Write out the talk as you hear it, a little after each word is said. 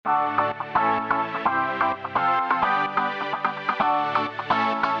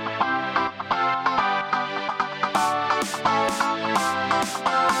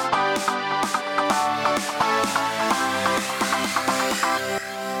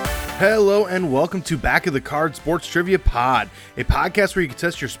Hello and welcome to Back of the Card Sports Trivia Pod, a podcast where you can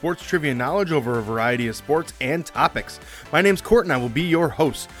test your sports trivia knowledge over a variety of sports and topics. My name's Court and I will be your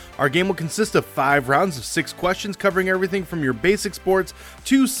host. Our game will consist of 5 rounds of 6 questions covering everything from your basic sports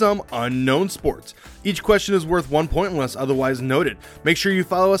to some unknown sports. Each question is worth 1 point unless otherwise noted. Make sure you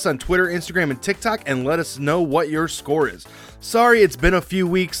follow us on Twitter, Instagram, and TikTok and let us know what your score is. Sorry, it's been a few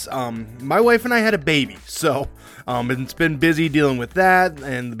weeks. My wife and I had a baby, so it's been busy dealing with that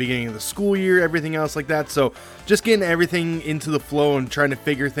and the beginning of the school year, everything else like that. So just getting everything into the flow and trying to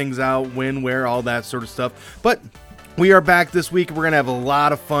figure things out, when, where, all that sort of stuff. But we are back this week. We're going to have a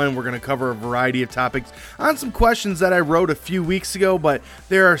lot of fun. We're going to cover a variety of topics on some questions that I wrote a few weeks ago, but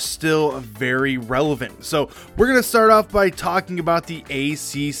they are still very relevant. So we're going to start off by talking about the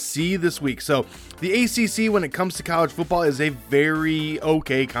ACC this week. So the ACC, when it comes to college football, is a very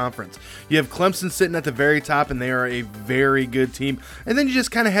okay conference. You have Clemson sitting at the very top, and they are a very good team. And then you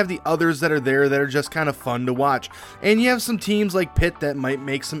just kind of have the others that are there that are just kind of fun to watch. And you have some teams like Pitt that might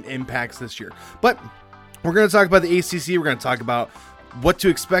make some impacts this year. But we're going to talk about the ACC. We're going to talk about what to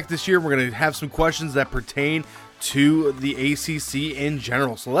expect this year. We're going to have some questions that pertain to the ACC in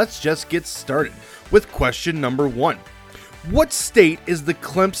general. So let's just get started with question number 1. What state is the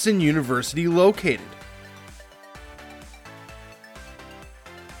Clemson University located?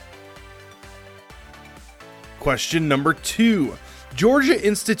 Question number 2. Georgia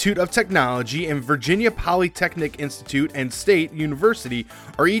Institute of Technology and Virginia Polytechnic Institute and State University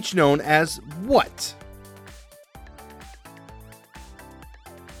are each known as what?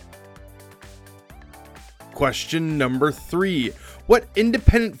 Question number 3. What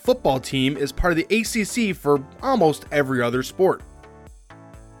independent football team is part of the ACC for almost every other sport?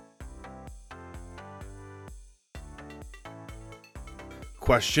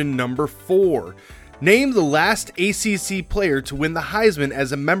 Question number 4. Name the last ACC player to win the Heisman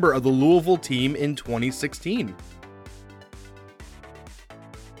as a member of the Louisville team in 2016.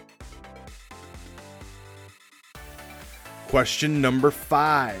 Question number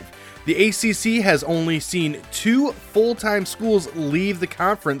 5. The ACC has only seen 2 full-time schools leave the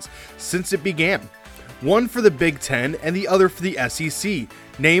conference since it began. One for the Big Ten and the other for the SEC.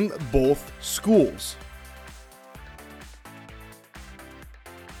 Name both schools.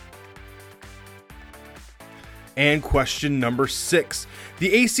 And question number 6.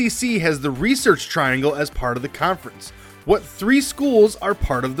 The ACC has the Research Triangle as part of the conference. What 3 schools are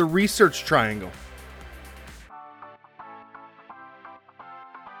part of the Research Triangle?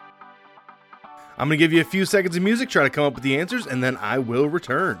 I'm going to give you a few seconds of music, try to come up with the answers, and then I will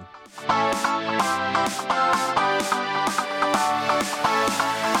return.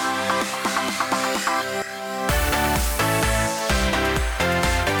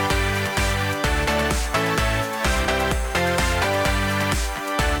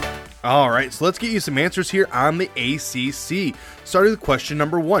 All right, so let's get you some answers here on the ACC. Starting with question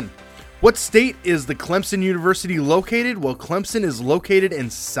number 1. What state is the Clemson University located? Well, Clemson is located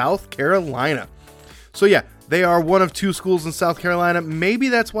in South Carolina. So yeah, they are one of 2 schools in South Carolina. Maybe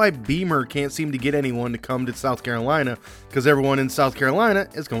that's why Beamer can't seem to get anyone to come to South Carolina, because everyone in South Carolina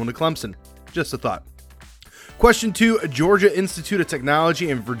is going to Clemson. Just a thought. Question 2, Georgia Institute of Technology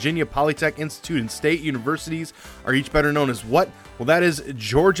and Virginia Polytechnic Institute and State Universities are each better known as what? Well, that is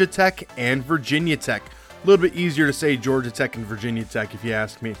Georgia Tech and Virginia Tech. A little bit easier to say Georgia Tech and Virginia Tech if you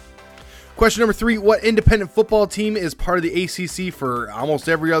ask me. Question number 3, what independent football team is part of the ACC for almost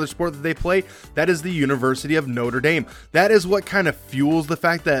every other sport that they play? That is the University of Notre Dame. That is what kind of fuels the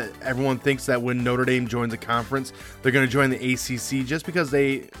fact that everyone thinks that when Notre Dame joins a conference, they're going to join the ACC just because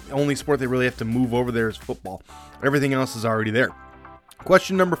the only sport they really have to move over there is football. Everything else is already there.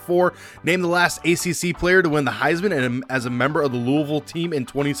 Question number 4, name the last ACC player to win the Heisman and as a member of the Louisville team in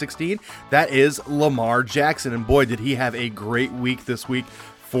 2016. That is Lamar Jackson, and boy, did he have a great week this week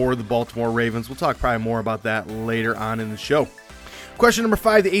for the Baltimore Ravens. We'll talk probably more about that later on in the show. Question number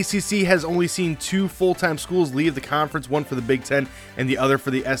 5, the ACC has only seen 2 full-time schools leave the conference, one for the Big Ten and the other for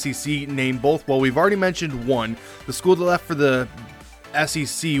the SEC. Name both. Well, we've already mentioned one. The school that left for the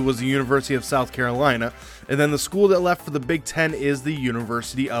SEC was the University of South Carolina, and then the school that left for the Big Ten is the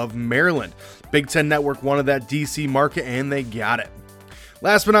University of Maryland. Big Ten Network wanted that DC market, and they got it.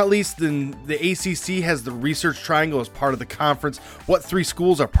 Last but not least, then the ACC has the Research Triangle as part of the conference. What 3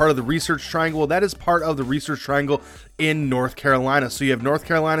 schools are part of the Research Triangle? Well, that is part of the Research Triangle in North Carolina. So you have North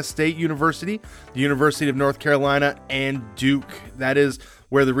Carolina State University, the University of North Carolina, and Duke. That is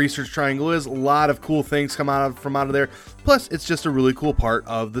where the Research Triangle is. A lot of cool things come out of there. Plus, it's just a really cool part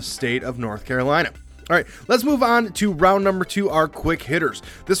of the state of North Carolina. All right, let's move on to round number 2, our quick hitters.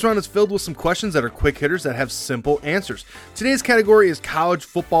 This round is filled with some questions that are quick hitters that have simple answers. Today's category is college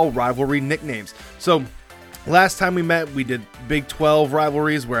football rivalry nicknames. So last time we met, we did Big 12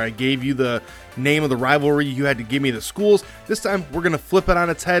 rivalries where I gave you the name of the rivalry. You had to give me the schools. This time, we're going to flip it on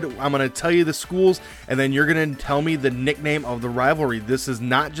its head. I'm going to tell you the schools, and then you're going to tell me the nickname of the rivalry. This is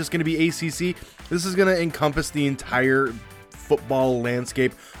not just going to be ACC. This is going to encompass the entire football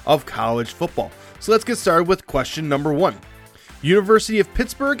landscape of college football. So let's get started with question number 1. University of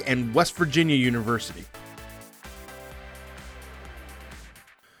Pittsburgh and West Virginia University.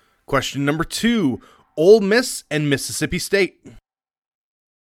 Question number 2. Ole Miss and Mississippi State.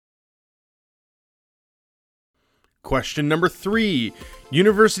 Question number 3.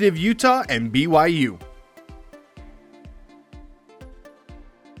 University of Utah and BYU.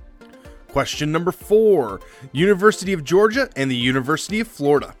 Question number 4. University of Georgia and the University of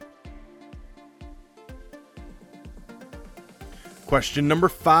Florida. Question number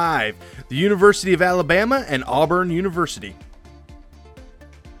 5. The University of Alabama and Auburn University.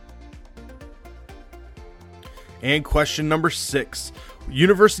 And question number 6.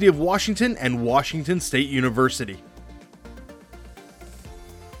 University of Washington and Washington State University.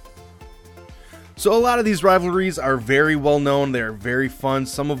 So a lot of these rivalries are very well known. They're very fun.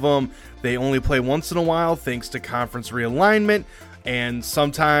 Some of them, they only play once in a while thanks to conference realignment. And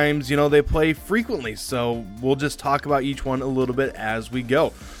sometimes, they play frequently. So we'll just talk about each one a little bit as we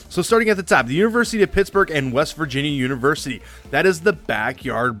go. So starting at the top, the University of Pittsburgh and West Virginia University. That is the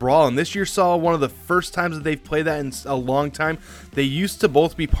backyard brawl. And this year saw one of the first times that they've played that in a long time. They used to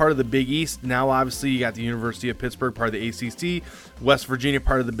both be part of the Big East. Now, obviously, you got the University of Pittsburgh, part of the ACC, West Virginia,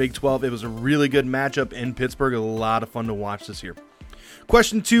 part of the Big 12. It was a really good matchup in Pittsburgh. A lot of fun to watch this year.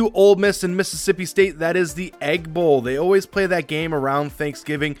 Question 2, Ole Miss and Mississippi State. That is the Egg Bowl. They always play that game around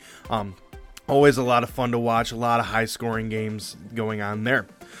Thanksgiving. Always a lot of fun to watch. A lot of high-scoring games going on there.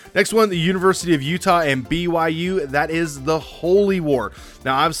 Next one, the University of Utah and BYU. That is the Holy War.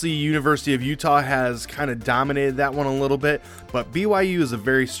 Now, obviously, University of Utah has kind of dominated that one a little bit, but BYU is a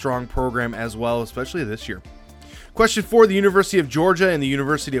very strong program as well, especially this year. Question 4, the University of Georgia and the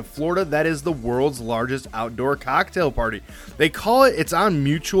University of Florida. That is the world's largest outdoor cocktail party. They call it's on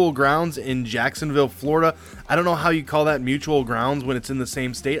Mutual Grounds in Jacksonville, Florida. I don't know how you call that Mutual Grounds when it's in the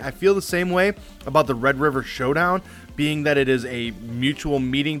same state. I feel the same way about the Red River Showdown, being that it is a mutual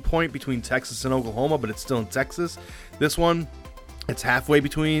meeting point between Texas and Oklahoma, but it's still in Texas. This one, it's halfway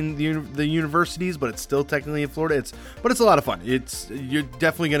between the universities, but it's still technically in Florida. But it's a lot of fun. You're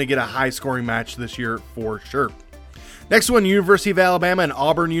definitely going to get a high-scoring match this year for sure. Next one, University of Alabama and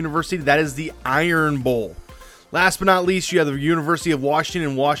Auburn University. That is the Iron Bowl. Last but not least, you have the University of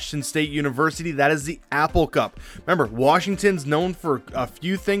Washington and Washington State University. That is the Apple Cup. Remember, Washington's known for a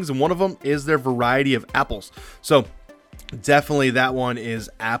few things, and one of them is their variety of apples. So definitely that one is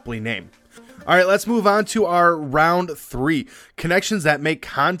aptly named. All right, let's move on to our round 3, connections that make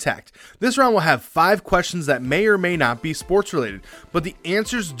contact. This round will have 5 questions that may or may not be sports related, but the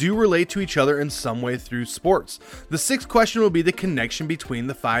answers do relate to each other in some way through sports. The 6th question will be the connection between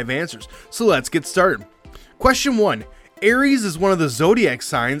the 5 answers. So let's get started. Question 1. Aries is one of the zodiac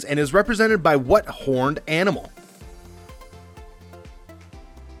signs and is represented by what horned animal?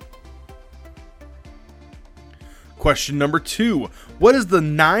 Question number 2. What is the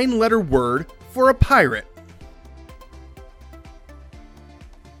 9-letter word for a pirate?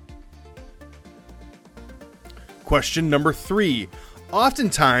 Question number 3.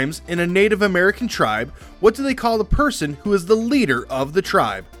 Oftentimes, in a Native American tribe, what do they call the person who is the leader of the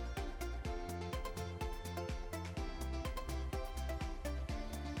tribe?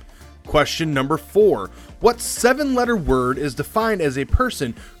 Question number 4. What 7-letter word is defined as a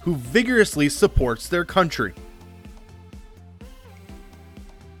person who vigorously supports their country?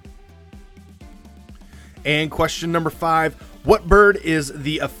 And question number 5, what bird is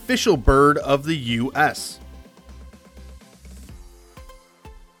the official bird of the U.S.?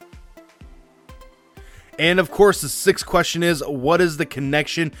 And of course, the 6th question is, what is the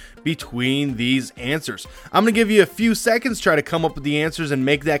connection between these answers? I'm going to give you a few seconds, try to come up with the answers and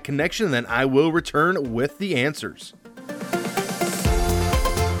make that connection, and then I will return with the answers.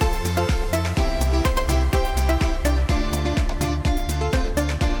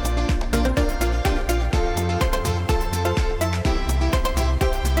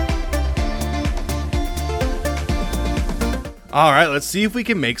 All right, let's see if we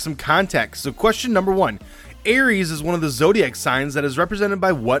can make some contact. So question number 1, Aries is one of the zodiac signs that is represented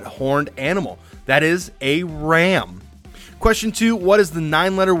by what horned animal? That is a ram. Question 2, what is the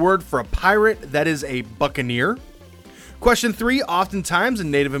 9-letter word for a pirate? That is a buccaneer. Question 3, oftentimes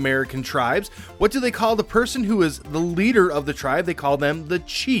in Native American tribes, what do they call the person who is the leader of the tribe? They call them the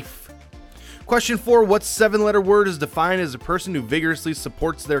chief. Question 4, what 7-letter word is defined as a person who vigorously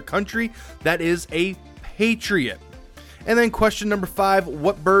supports their country? That is a patriot. And then question number 5,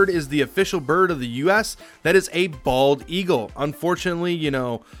 what bird is the official bird of the U.S.? That is a bald eagle. Unfortunately,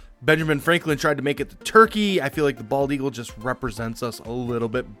 Benjamin Franklin tried to make it the turkey. I feel like the bald eagle just represents us a little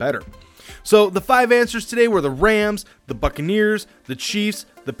bit better. So the 5 answers today were the Rams, the Buccaneers, the Chiefs,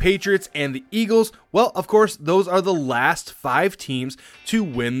 the Patriots, and the Eagles. Well, of course, those are the last 5 teams to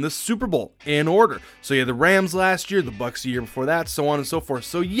win the Super Bowl in order. So you had the Rams last year, the Bucs the year before that, so on and so forth.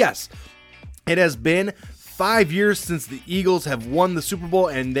 So yes, it has been 5 years since the Eagles have won the Super Bowl,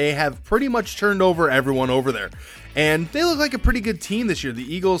 and they have pretty much turned over everyone over there. And they look like a pretty good team this year.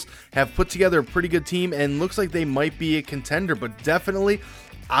 The Eagles have put together a pretty good team and looks like they might be a contender, but definitely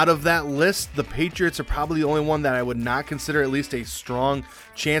out of that list, the Patriots are probably the only one that I would not consider at least a strong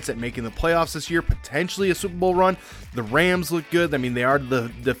chance at making the playoffs this year, potentially a Super Bowl run. The Rams look good. I mean, they are the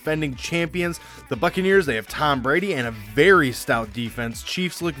defending champions. The Buccaneers, they have Tom Brady and a very stout defense.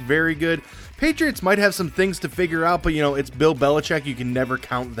 Chiefs look very good. Patriots might have some things to figure out, but it's Bill Belichick. You can never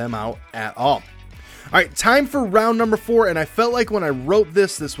count them out at all. All right, time for round number 4, and I felt like when I wrote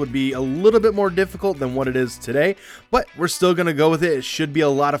this would be a little bit more difficult than what it is today, but we're still going to go with it. It should be a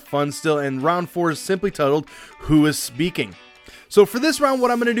lot of fun still, and round 4 is simply titled, Who is Speaking? So for this round, what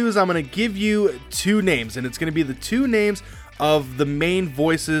I'm going to do is I'm going to give you 2 names, and it's going to be the 2 names of the main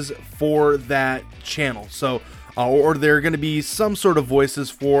voices for that channel. So, or there are going to be some sort of voices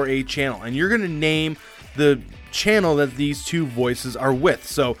for a channel, and you're going to name the channel that these 2 voices are with.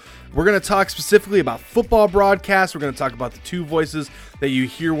 So we're going to talk specifically about football broadcasts. We're going to talk about the 2 voices that you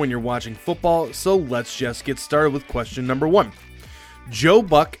hear when you're watching football. So let's just get started with question number 1. Joe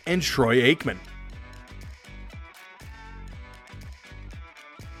Buck and Troy Aikman.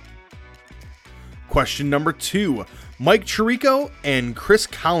 Question number 2. Mike Tirico and Chris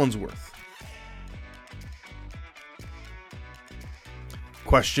Collinsworth.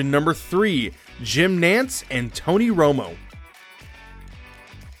 Question number 3. Jim Nantz and Tony Romo.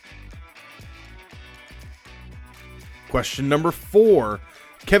 Question number 4,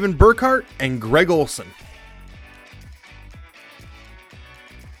 Kevin Burkhardt and Greg Olsen.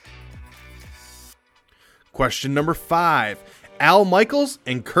 Question number 5, Al Michaels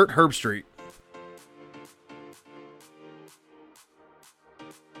and Kurt Herbstreit.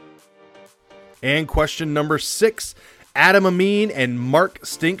 And question number 6, Adam Amin and Mark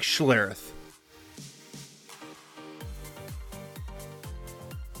Stink Schlereth.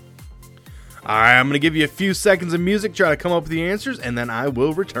 All right, I'm going to give you a few seconds of music, try to come up with the answers, and then I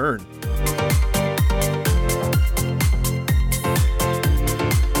will return.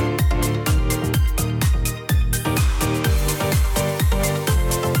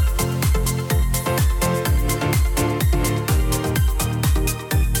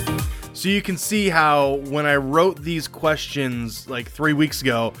 So you can see how when I wrote these questions like 3 weeks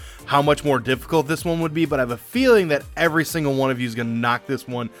ago, how much more difficult this one would be, but I have a feeling that every single one of you is going to knock this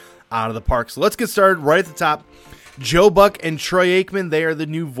one out of the park. So let's get started right at the top. Joe Buck and Troy Aikman, they are the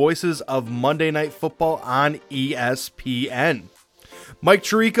new voices of Monday Night Football on ESPN. Mike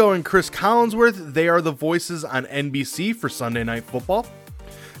Tirico and Chris Collinsworth, they are the voices on NBC for Sunday Night Football.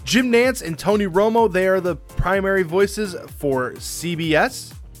 Jim Nantz and Tony Romo, they are the primary voices for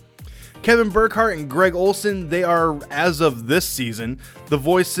CBS. Kevin Burkhardt and Greg Olsen, they are, as of this season, the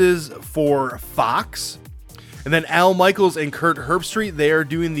voices for Fox. And then Al Michaels and Kurt Herbstreit, they are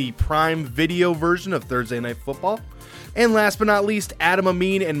doing the Prime Video version of Thursday Night Football. And last but not least, Adam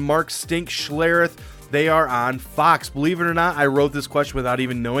Amin and Mark Stink Schlereth, they are on Fox. Believe it or not, I wrote this question without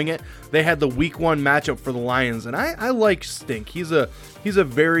even knowing it. They had the Week 1 matchup for the Lions, and I like Stink. He's a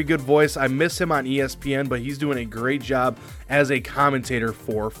very good voice. I miss him on ESPN, but he's doing a great job as a commentator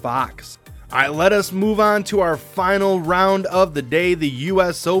for Fox. All right, let us move on to our final round of the day, the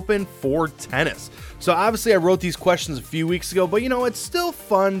U.S. Open for tennis. So obviously I wrote these questions a few weeks ago, but it's still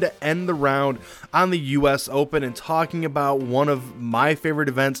fun to end the round on the U.S. Open and talking about one of my favorite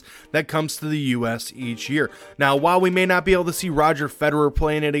events that comes to the U.S. each year. Now, while we may not be able to see Roger Federer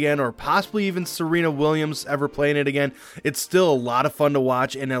playing it again, or possibly even Serena Williams ever playing it again, it's still a lot of fun to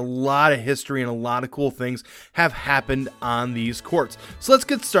watch, and a lot of history and a lot of cool things have happened on these courts. So let's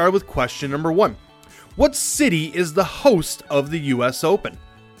get started with question number 1. What city is the host of the U.S. Open?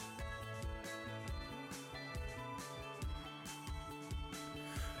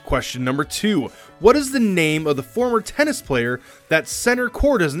 Question number 2. What is the name of the former tennis player that center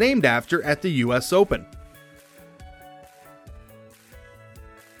court is named after at the U.S. Open?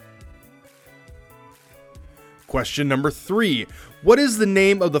 Question number 3. What is the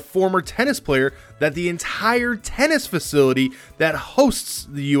name of the former tennis player that the entire tennis facility that hosts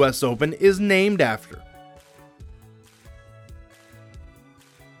the US Open is named after?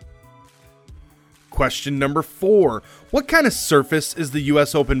 Question number 4. What kind of surface is the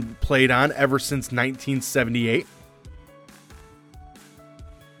US Open played on ever since 1978?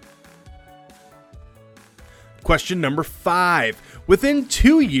 Question number 5. Within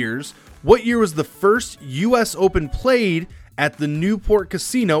 2 years, what year was the first US Open played at the Newport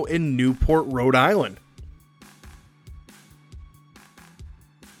Casino in Newport, Rhode Island?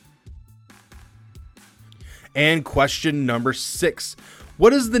 And question number 6.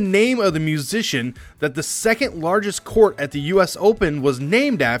 What is the name of the musician that the second largest court at the US Open was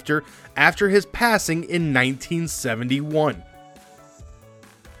named after his passing in 1971?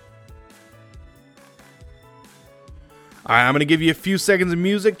 Alright, I'm going to give you a few seconds of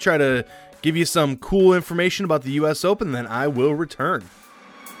music, try to give you some cool information about the US Open, then I will return.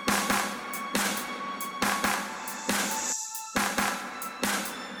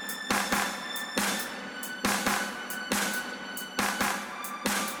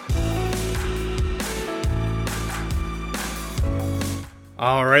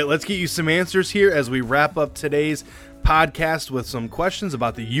 All right, let's get you some answers here as we wrap up today's podcast with some questions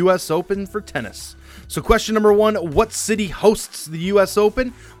about the US Open for tennis. So question number 1, what city hosts the US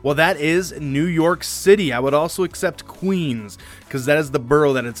Open? Well, that is New York City. I would also accept Queens because that is the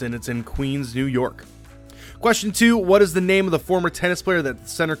borough that it's in. It's in Queens, New York. Question 2, what is the name of the former tennis player that the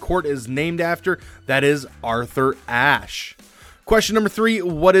center court is named after? That is Arthur Ashe. Question number 3,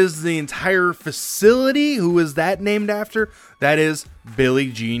 what is the entire facility? Who is that named after? That is Billie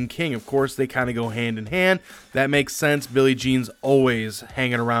Jean King. Of course, they kind of go hand in hand. That makes sense. Billie Jean's always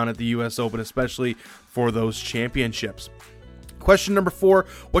hanging around at the US Open, especially for those championships. Question number 4,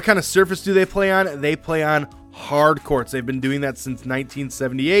 what kind of surface do they play on? They play on hard courts. They've been doing that since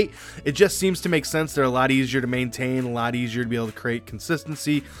 1978. It just seems to make sense. They're a lot easier to maintain, a lot easier to be able to create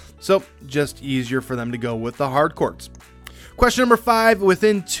consistency. So just easier for them to go with the hard courts. Question number 5,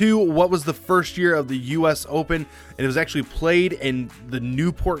 within 2, what was the first year of the US Open? It was actually played in the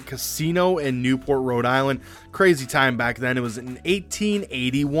Newport Casino in Newport, Rhode Island. Crazy time back then. It was in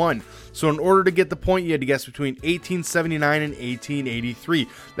 1881. So in order to get the point, you had to guess between 1879 and 1883.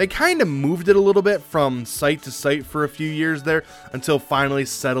 They kind of moved it a little bit from site to site for a few years there until finally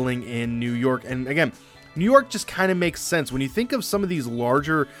settling in New York. And again, New York just kind of makes sense. When you think of some of these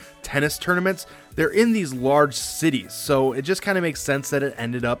larger tennis tournaments, they're in these large cities, so it just kind of makes sense that it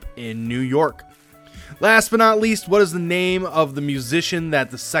ended up in New York. Last but not least, what is the name of the musician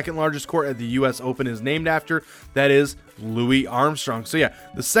that the second largest court at the US Open is named after? That is Louis Armstrong. So yeah,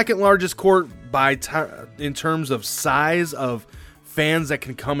 the second largest court in terms of size of fans that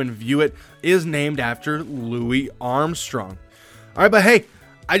can come and view it is named after Louis Armstrong. All right, but hey,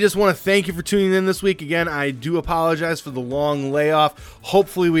 I just want to thank you for tuning in this week. Again, I do apologize for the long layoff.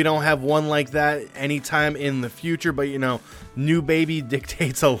 Hopefully we don't have one like that anytime in the future, but new baby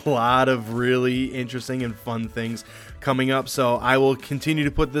dictates a lot of really interesting and fun things coming up. So I will continue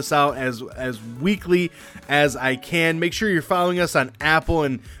to put this out as weekly as I can. Make sure you're following us on Apple,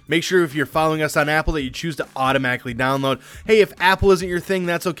 and make sure if you're following us on Apple that you choose to automatically download. Hey, if Apple isn't your thing,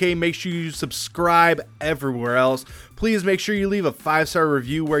 that's okay. Make sure you subscribe everywhere else. Please make sure you leave a 5-star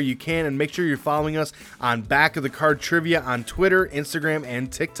review where you can, and make sure you're following us on Back of the Card Trivia on Twitter, Instagram,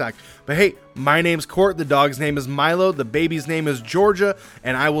 and TikTok. But hey, my name's Court, the dog's name is Milo, the baby's name is Georgia,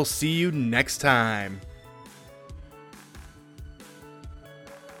 and I will see you next time.